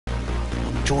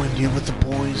joined here with the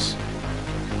boys.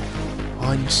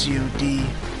 I'm COD,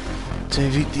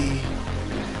 TVD,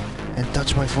 and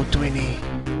Touch My 420.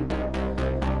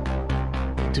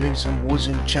 Doing some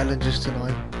Warzone challenges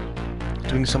tonight.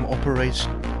 Doing some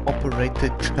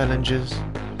operated challenges.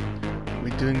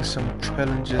 We're doing some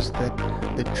challenges that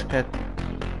the chat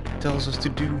tells us to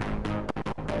do.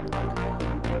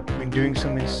 We're doing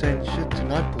some insane shit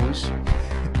tonight, boys.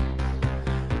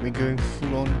 We're going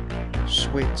full on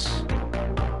sweats.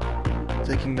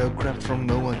 Taking no crap from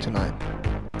no one tonight.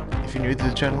 If you're new to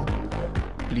the channel,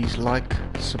 please like,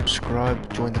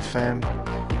 subscribe, join the fam.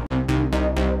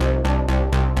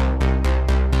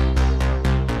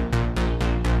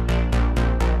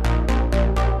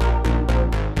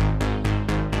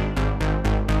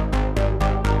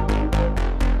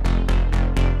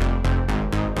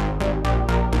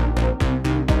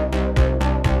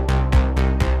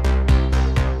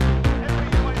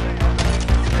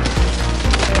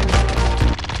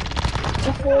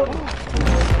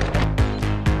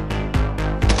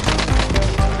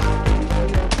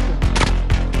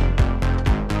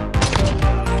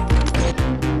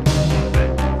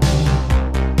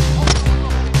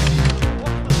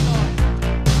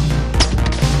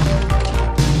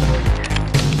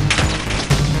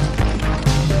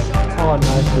 Oh,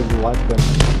 nice to like them.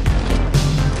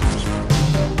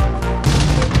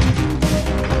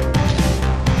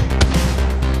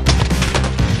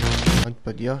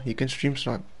 But yeah, you can stream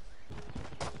snipe.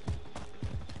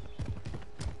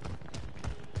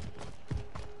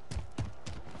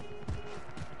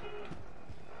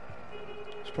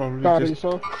 It's probably just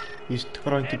he's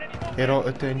trying to get our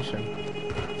attention.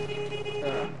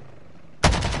 Yeah.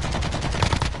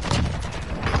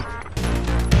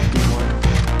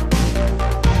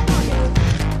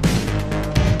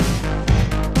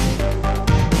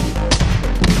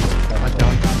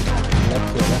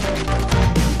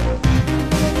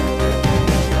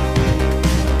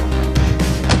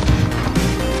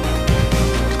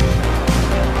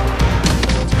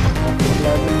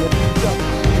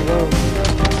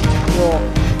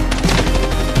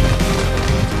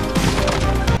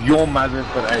 Your mother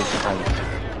for age.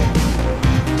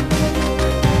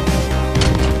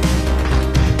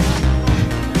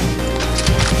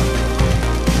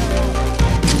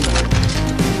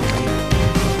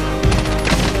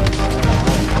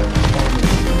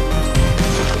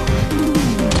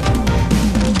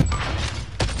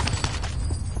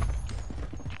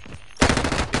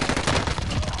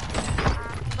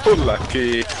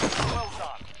 Lucky.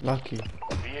 Lucky.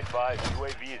 Be advised,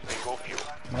 UAV is bingo fuel.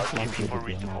 Not lucky. For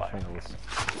resupply.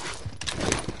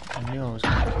 I knew I was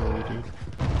gonna kill you, dude.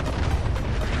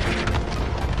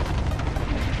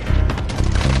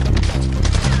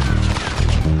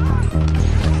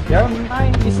 Yeah,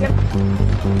 mine is it.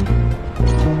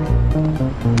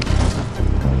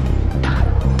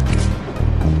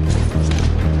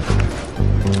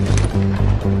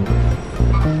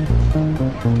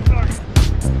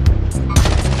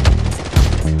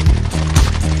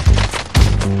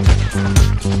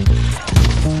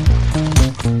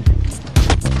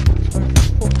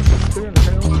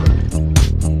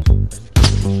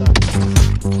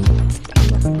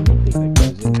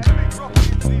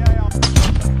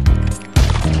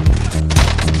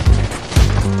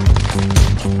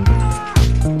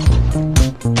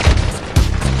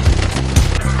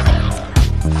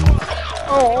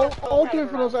 All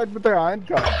criminals uit met haar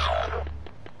handgun.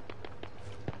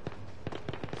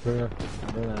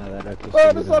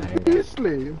 Oh, dat is een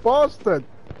Beasley, bastard.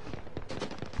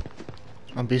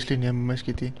 I'm Beasley near my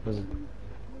skitty.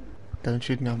 Don't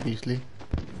shoot me, I'm Beasley.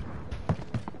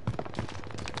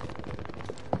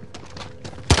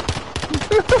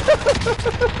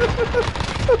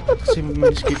 Gesê met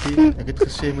my skitty. Ek het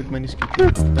gesê met my skitty.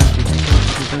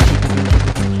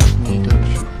 Nee, don't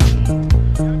shoot.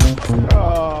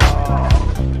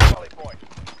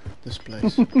 This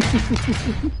place.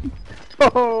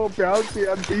 Oh, bounty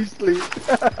on Beasley.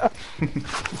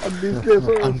 On Beasley is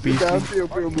On Beasley. bounty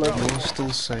op jou blad. You're still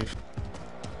safe.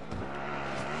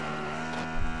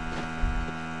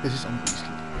 This is on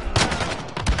Beasley.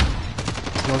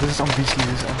 No, this is on Beasley,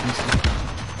 this is on Beasley.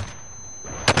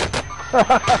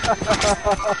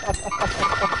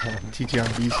 TT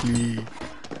on Beasley.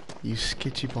 You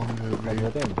sketchy bongo, bro.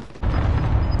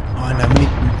 Oh, and how many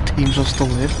teams are still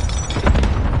left?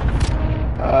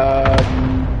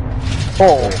 4.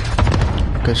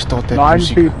 Okay, start that 9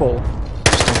 music. people.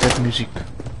 Start that music.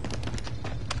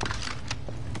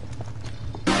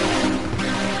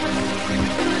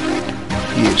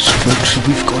 Yes, folks,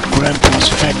 we've got Grandpa's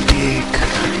Fat Dick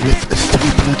with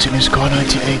 3 bullets in his Car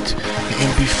 98, the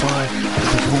MP5,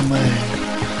 the full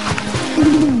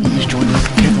man. joined with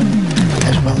Kevin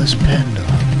as well as Panda.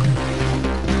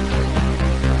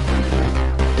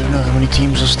 Don't know how many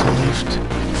teams are still left.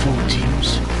 4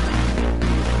 teams.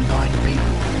 9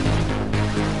 people.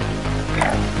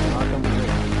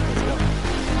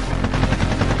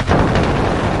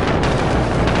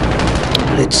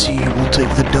 Let's see who will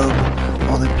take the dub.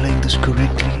 Are they playing this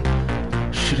correctly?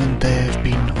 Shouldn't they have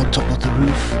been on top of the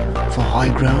roof for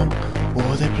high ground? Or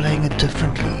are they playing it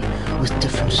differently with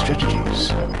different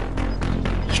strategies?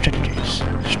 Strategies.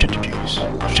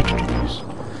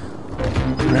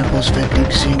 Grandpa's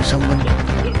Fat seeing someone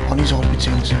on his orbit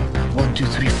sensor. 1, 2,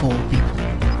 3, 4 people.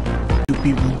 2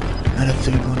 people and a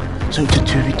third one. So it's a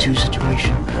 2v2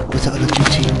 situation with the other 2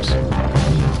 teams.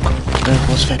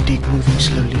 Grandpa's Fat moving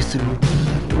slowly through,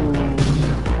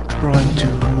 trying to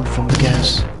move from the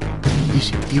gas.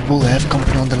 You will have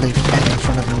company on the left and in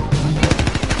front of him.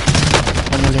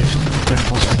 On the left,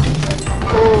 Grandpa's Fat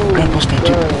Grandpa's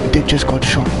Fat they just got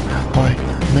shot by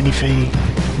Mini Fatty.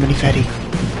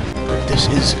 This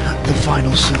is the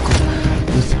final circle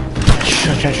with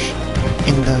Shash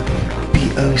in the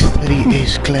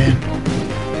BO3S clan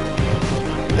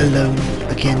alone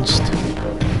against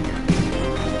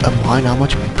a mine. How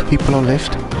much people are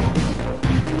left?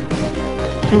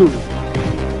 2.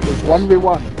 It's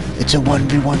 1v1. It's a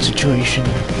 1v1 situation.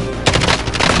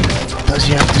 Does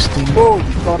he have this thing? Oh,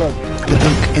 he got him. The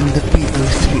Oak in the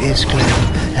BO3S clan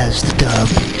has the dub.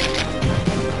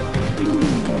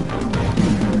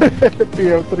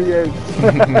 PO3S.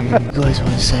 You guys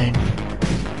are insane.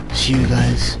 See you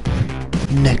guys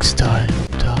next time.